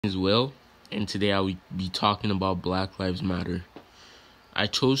As well, and today I will be talking about Black Lives Matter. I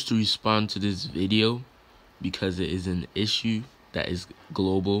chose to respond to this video because it is an issue that is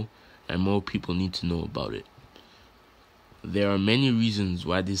global and more people need to know about it. There are many reasons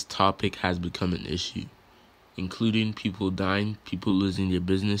why this topic has become an issue, including people dying, people losing their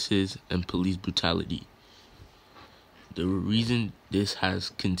businesses, and police brutality. The reason this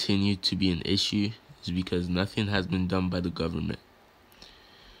has continued to be an issue is because nothing has been done by the government.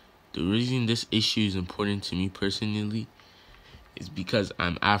 The reason this issue is important to me personally is because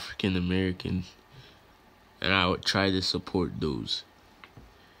I'm African American and I would try to support those.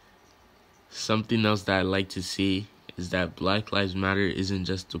 Something else that I like to say is that Black Lives Matter isn't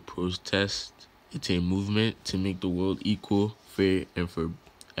just a protest, it's a movement to make the world equal, fair, and for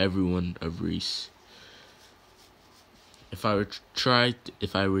everyone of race. If I were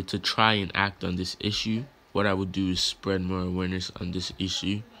to try and act on this issue, what I would do is spread more awareness on this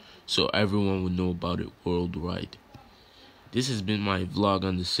issue so everyone would know about it worldwide. This has been my vlog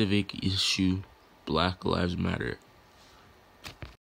on the civic issue, Black Lives Matter.